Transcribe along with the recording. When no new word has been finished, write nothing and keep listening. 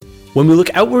When we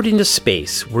look outward into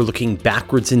space, we're looking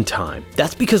backwards in time.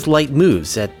 That's because light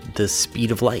moves at the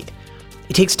speed of light.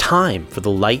 It takes time for the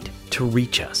light to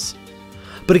reach us.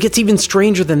 But it gets even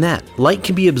stranger than that. Light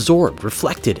can be absorbed,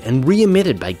 reflected, and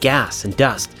re-emitted by gas and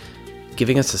dust,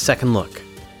 giving us a second look.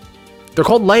 They're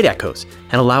called light echoes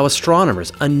and allow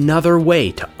astronomers another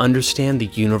way to understand the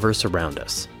universe around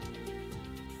us.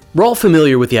 We're all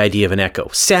familiar with the idea of an echo.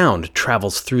 Sound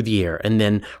travels through the air and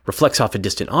then reflects off a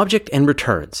distant object and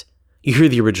returns. You hear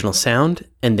the original sound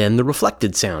and then the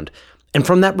reflected sound. And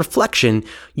from that reflection,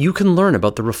 you can learn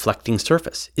about the reflecting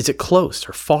surface. Is it close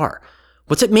or far?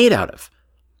 What's it made out of?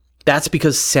 That's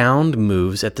because sound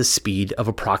moves at the speed of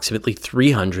approximately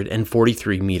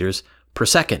 343 meters per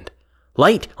second.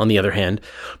 Light, on the other hand,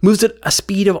 moves at a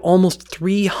speed of almost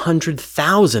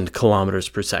 300,000 kilometers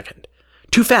per second.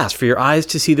 Too fast for your eyes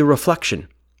to see the reflection.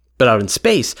 But out in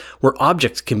space, where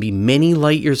objects can be many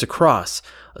light years across,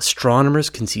 astronomers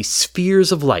can see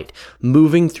spheres of light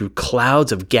moving through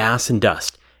clouds of gas and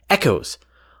dust, echoes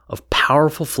of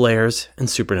powerful flares and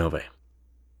supernovae.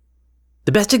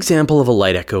 The best example of a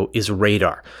light echo is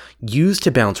radar, used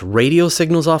to bounce radio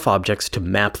signals off objects to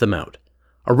map them out.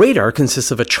 A radar consists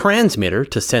of a transmitter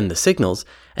to send the signals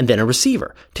and then a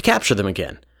receiver to capture them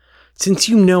again. Since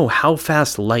you know how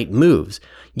fast light moves,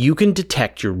 you can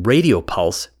detect your radio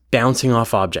pulse bouncing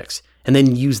off objects, and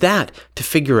then use that to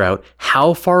figure out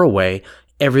how far away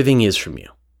everything is from you.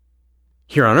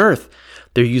 Here on Earth,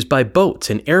 they're used by boats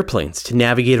and airplanes to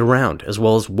navigate around, as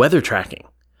well as weather tracking.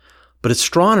 But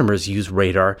astronomers use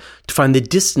radar to find the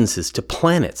distances to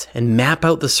planets and map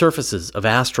out the surfaces of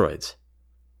asteroids.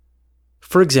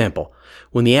 For example,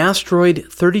 when the asteroid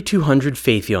 3200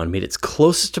 Phaethon made its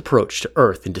closest approach to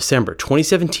Earth in December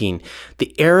 2017,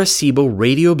 the Arecibo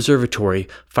Radio Observatory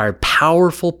fired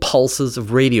powerful pulses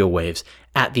of radio waves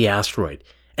at the asteroid,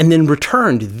 and then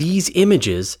returned these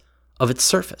images of its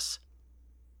surface.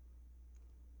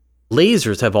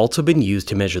 Lasers have also been used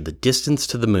to measure the distance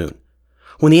to the moon.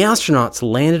 When the astronauts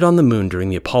landed on the moon during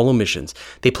the Apollo missions,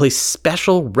 they placed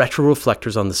special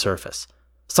retroreflectors on the surface.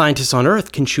 Scientists on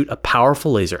Earth can shoot a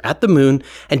powerful laser at the moon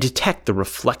and detect the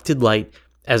reflected light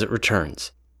as it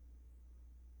returns.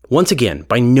 Once again,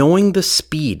 by knowing the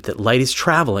speed that light is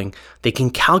traveling, they can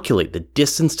calculate the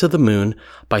distance to the moon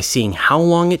by seeing how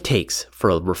long it takes for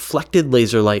a reflected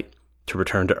laser light to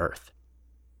return to Earth.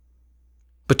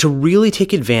 But to really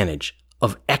take advantage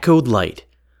of echoed light,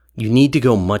 you need to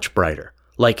go much brighter,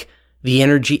 like the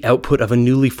energy output of a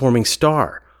newly forming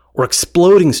star, or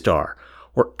exploding star,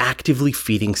 or actively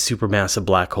feeding supermassive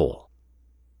black hole.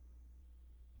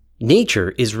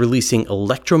 Nature is releasing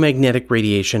electromagnetic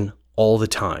radiation all the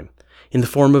time, in the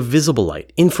form of visible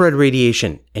light, infrared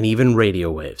radiation, and even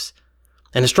radio waves.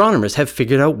 And astronomers have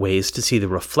figured out ways to see the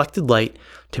reflected light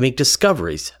to make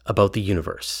discoveries about the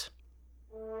universe.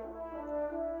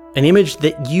 An image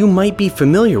that you might be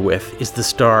familiar with is the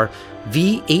star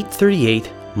V838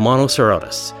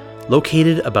 Monocerotis,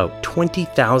 located about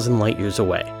 20,000 light-years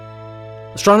away.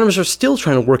 Astronomers are still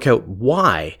trying to work out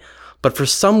why, but for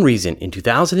some reason in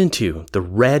 2002, the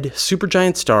red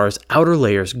supergiant star's outer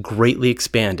layers greatly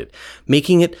expanded,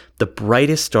 making it the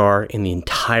brightest star in the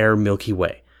entire Milky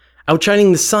Way,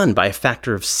 outshining the sun by a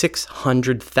factor of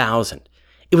 600,000.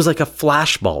 It was like a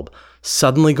flashbulb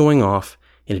suddenly going off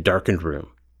in a darkened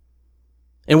room.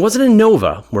 And it wasn't a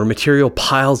nova, where material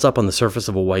piles up on the surface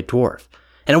of a white dwarf.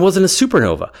 And it wasn't a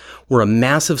supernova, where a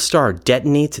massive star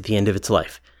detonates at the end of its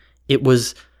life. It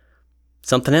was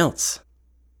something else.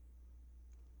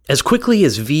 As quickly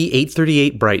as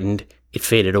V838 brightened, it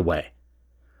faded away.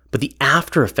 But the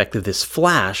after effect of this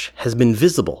flash has been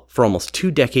visible for almost 2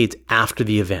 decades after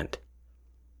the event.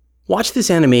 Watch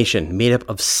this animation made up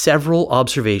of several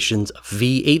observations of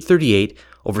V838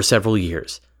 over several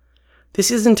years.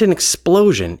 This isn't an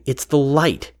explosion, it's the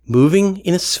light moving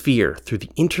in a sphere through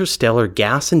the interstellar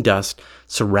gas and dust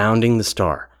surrounding the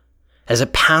star. As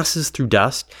it passes through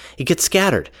dust, it gets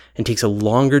scattered and takes a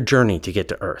longer journey to get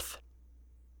to Earth.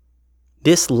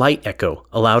 This light echo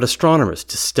allowed astronomers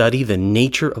to study the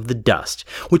nature of the dust,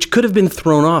 which could have been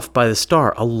thrown off by the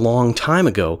star a long time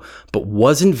ago, but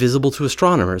wasn't visible to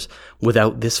astronomers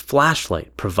without this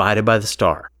flashlight provided by the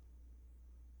star.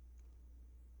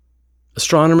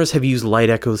 Astronomers have used light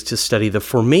echoes to study the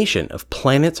formation of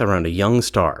planets around a young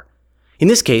star. In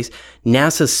this case,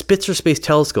 NASA's Spitzer Space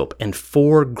Telescope and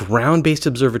 4 ground-based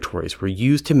observatories were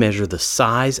used to measure the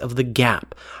size of the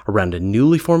gap around a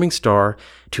newly forming star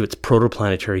to its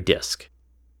protoplanetary disk.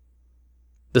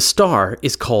 The star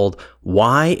is called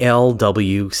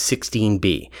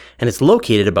YLW16b, and it's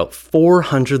located about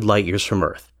 400 light-years from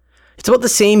Earth. It's about the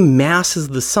same mass as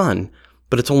the Sun,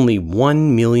 but it's only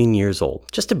 1 million years old,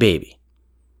 just a baby.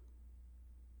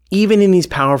 Even in these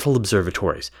powerful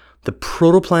observatories, the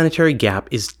protoplanetary gap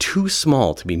is too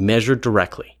small to be measured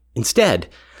directly. Instead,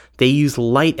 they use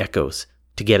light echoes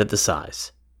to get at the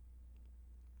size.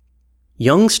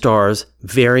 Young stars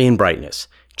vary in brightness,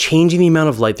 changing the amount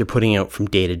of light they're putting out from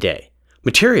day to day.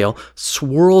 Material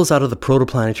swirls out of the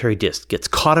protoplanetary disk, gets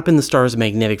caught up in the star's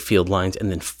magnetic field lines,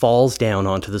 and then falls down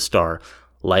onto the star,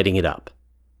 lighting it up.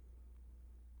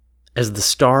 As the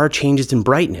star changes in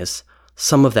brightness,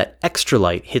 some of that extra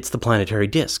light hits the planetary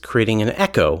disk, creating an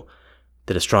echo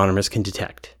that astronomers can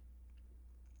detect.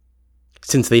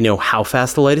 Since they know how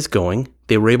fast the light is going,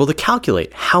 they were able to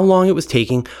calculate how long it was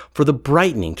taking for the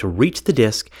brightening to reach the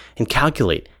disk and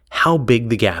calculate how big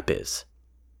the gap is.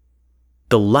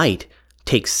 The light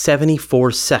takes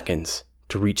 74 seconds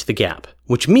to reach the gap,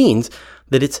 which means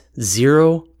that it's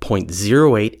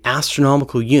 0.08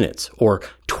 astronomical units, or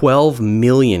 12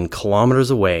 million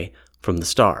kilometers away from the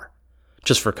star.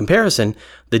 Just for comparison,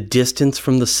 the distance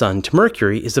from the Sun to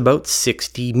Mercury is about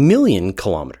 60 million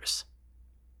kilometers.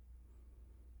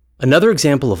 Another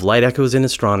example of light echoes in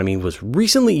astronomy was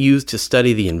recently used to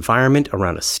study the environment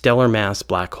around a stellar mass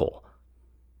black hole.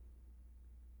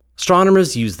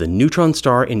 Astronomers used the Neutron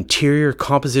Star Interior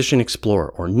Composition Explorer,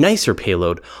 or NICER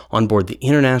payload, on board the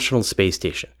International Space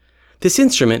Station. This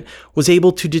instrument was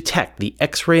able to detect the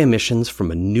X-ray emissions from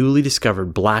a newly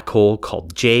discovered black hole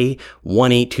called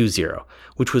J1820,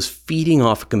 which was feeding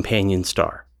off a companion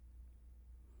star.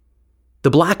 The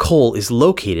black hole is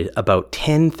located about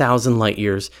 10,000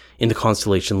 light-years in the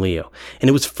constellation Leo, and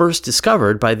it was first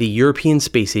discovered by the European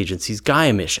Space Agency's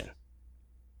Gaia mission.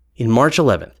 In March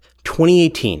 11,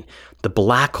 2018, the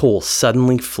black hole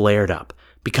suddenly flared up,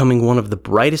 becoming one of the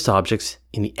brightest objects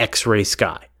in the X-ray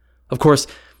sky. Of course,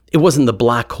 it wasn't the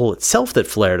black hole itself that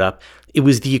flared up, it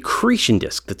was the accretion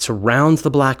disk that surrounds the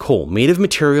black hole, made of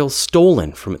material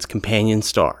stolen from its companion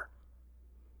star.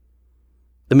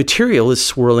 The material is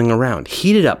swirling around,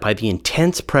 heated up by the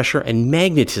intense pressure and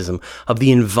magnetism of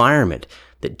the environment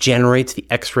that generates the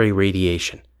X-ray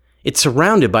radiation. It's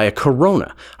surrounded by a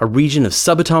corona, a region of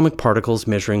subatomic particles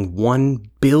measuring 1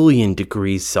 billion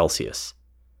degrees Celsius.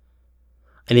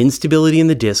 An instability in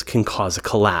the disk can cause a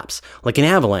collapse, like an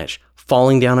avalanche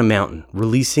falling down a mountain,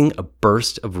 releasing a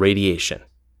burst of radiation.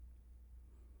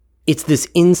 It's this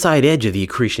inside edge of the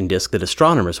accretion disk that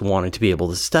astronomers wanted to be able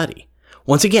to study.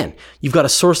 Once again, you've got a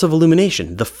source of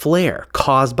illumination, the flare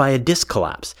caused by a disk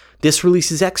collapse. This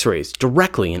releases X-rays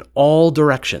directly in all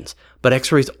directions, but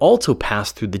X-rays also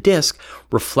pass through the disk,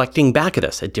 reflecting back at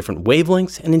us at different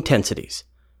wavelengths and intensities.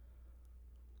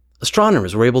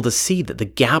 Astronomers were able to see that the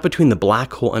gap between the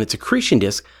black hole and its accretion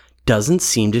disk doesn't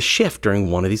seem to shift during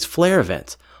one of these flare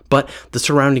events, but the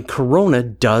surrounding corona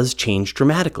does change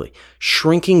dramatically,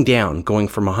 shrinking down, going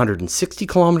from 160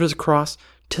 kilometers across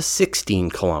to 16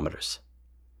 kilometers.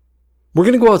 We're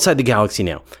going to go outside the galaxy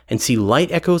now and see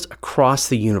light echoes across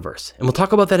the universe. And we'll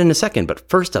talk about that in a second, but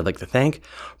first I'd like to thank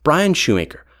Brian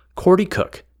Shoemaker, Cordy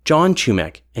Cook, John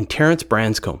Chumek, and Terrence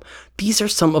Branscombe. These are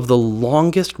some of the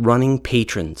longest running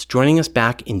patrons joining us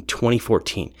back in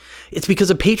 2014. It's because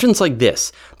of patrons like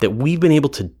this that we've been able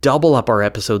to double up our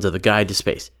episodes of The Guide to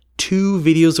Space. 2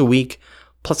 videos a week,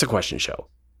 plus a question show.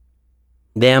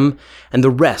 Them and the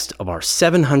rest of our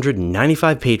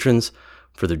 795 patrons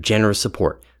for their generous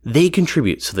support. They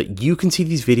contribute so that you can see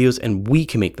these videos and we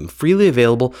can make them freely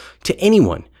available to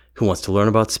anyone who wants to learn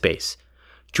about space.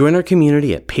 Join our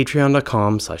community at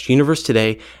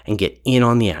patreon.com/universetoday and get in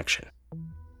on the action.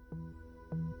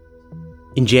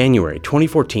 In January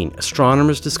 2014,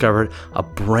 astronomers discovered a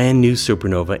brand new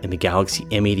supernova in the galaxy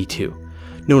M82.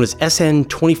 Known as SN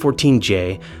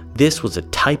 2014J, this was a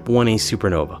Type 1a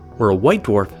supernova, where a white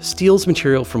dwarf steals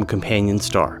material from a companion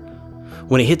star.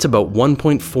 When it hits about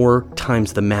 1.4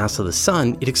 times the mass of the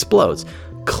Sun, it explodes,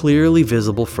 clearly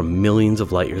visible from millions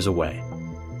of light years away.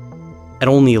 At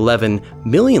only 11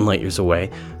 million light years away,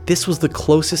 this was the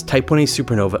closest Type 1a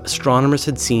supernova astronomers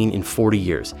had seen in 40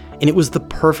 years, and it was the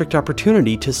perfect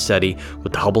opportunity to study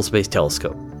with the Hubble Space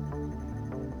Telescope.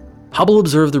 Hubble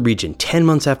observed the region 10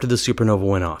 months after the supernova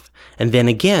went off, and then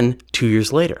again 2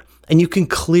 years later. And you can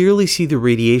clearly see the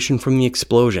radiation from the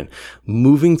explosion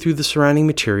moving through the surrounding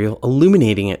material,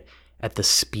 illuminating it at the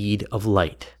speed of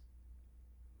light.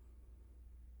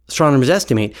 Astronomers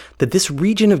estimate that this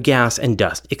region of gas and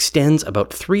dust extends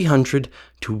about 300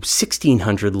 to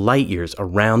 1600 light years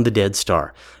around the dead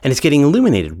star, and it's getting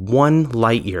illuminated 1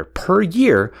 light year per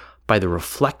year by the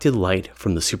reflected light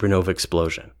from the supernova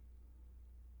explosion.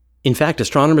 In fact,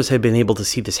 astronomers have been able to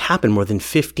see this happen more than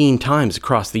 15 times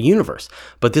across the universe,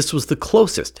 but this was the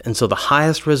closest and so the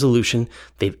highest resolution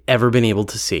they've ever been able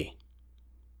to see.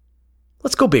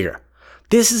 Let's go bigger.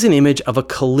 This is an image of a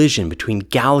collision between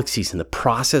galaxies in the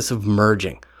process of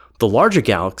merging. The larger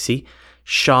galaxy,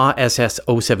 SHA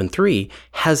SS073,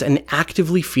 has an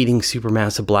actively feeding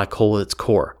supermassive black hole at its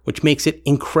core, which makes it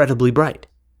incredibly bright.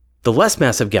 The less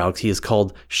massive galaxy is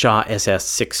called SHA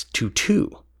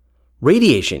SS622.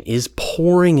 Radiation is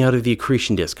pouring out of the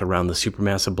accretion disk around the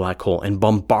supermassive black hole and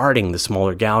bombarding the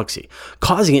smaller galaxy,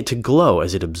 causing it to glow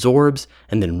as it absorbs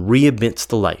and then re-emits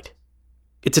the light.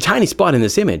 It's a tiny spot in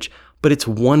this image, but it's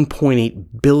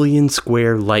 1.8 billion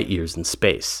square light years in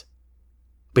space.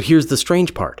 But here's the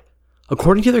strange part.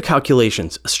 According to their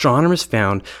calculations, astronomers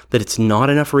found that it's not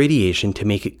enough radiation to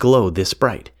make it glow this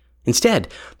bright. Instead,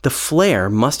 the flare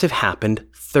must have happened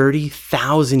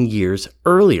 30,000 years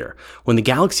earlier, when the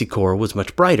galaxy core was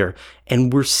much brighter,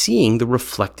 and we're seeing the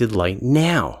reflected light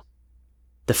now.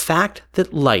 The fact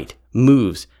that light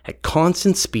moves at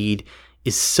constant speed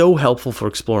is so helpful for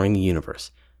exploring the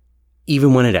universe,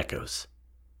 even when it echoes.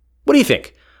 What do you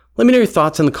think? Let me know your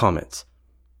thoughts in the comments.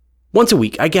 Once a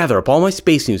week, I gather up all my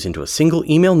space news into a single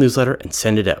email newsletter and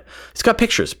send it out. It's got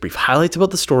pictures, brief highlights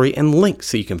about the story, and links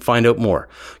so you can find out more.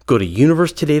 Go to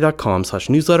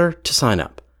universetoday.com/newsletter to sign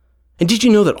up. And did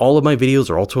you know that all of my videos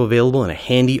are also available in a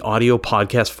handy audio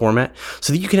podcast format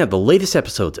so that you can have the latest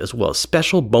episodes as well as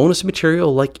special bonus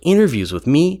material like interviews with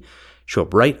me show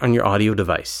up right on your audio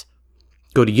device?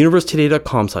 Go to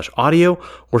universetoday.com/audio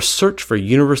or search for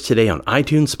Universe Today on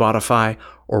iTunes, Spotify,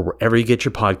 or wherever you get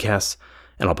your podcasts,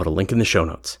 and I'll put a link in the show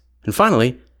notes. And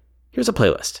finally, here's a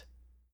playlist.